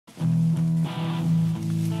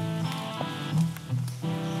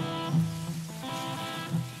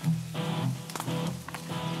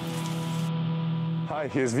Hi,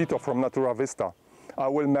 here's Wito from NaturaVista. I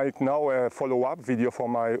will make now a follow-up video for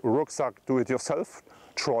my rucksack do-it-yourself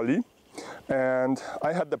trolley. And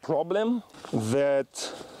I had the problem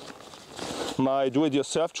that my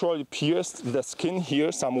do-it-yourself trolley pierced the skin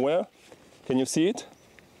here somewhere. Can you see it?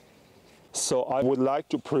 So I would like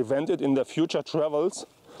to prevent it in the future travels.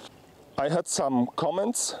 I had some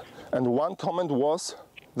comments, and one comment was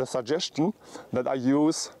the suggestion that I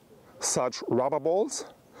use such rubber balls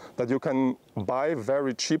that you can buy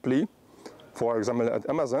very cheaply, for example at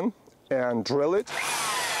Amazon, and drill it,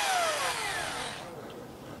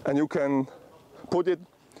 and you can put it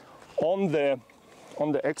on the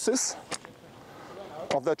axis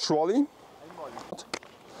of the trolley,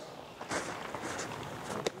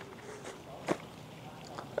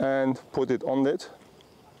 and put it on it.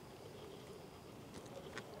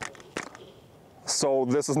 So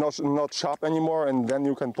this is not sharp anymore, and then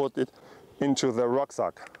you can put it into the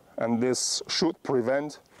rucksack, and this should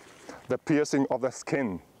prevent the piercing of the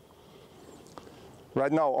skin.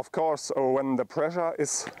 Right now, of course, when the pressure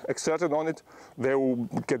is exerted on it, they will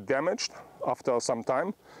get damaged after some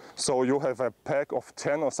time. So you have a pack of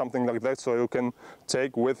 10 or something like that, so you can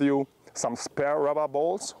take with you some spare rubber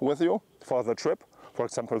balls with you for the trip, for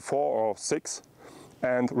example 4 or 6,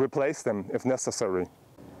 and replace them if necessary.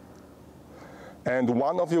 And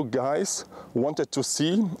one of you guys wanted to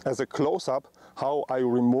see as a close-up how I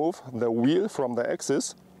remove the wheel from the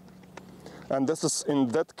axis. And this is in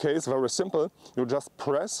that case very simple. You just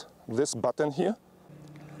press this button here.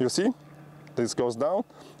 You see? This goes down,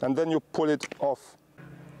 and then you pull it off.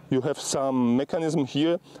 You have some mechanism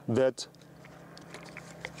here that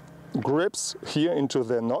grips here into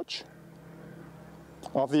the notch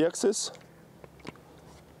of the axis.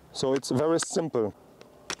 So it's very simple,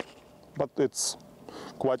 but it's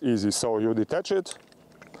quite easy. So you detach it,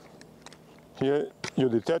 here you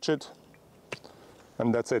detach it,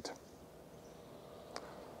 and that's it.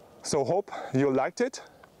 So hope you liked it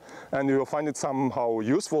and you'll find it somehow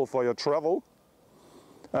useful for your travel.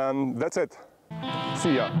 And that's it.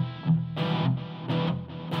 See ya.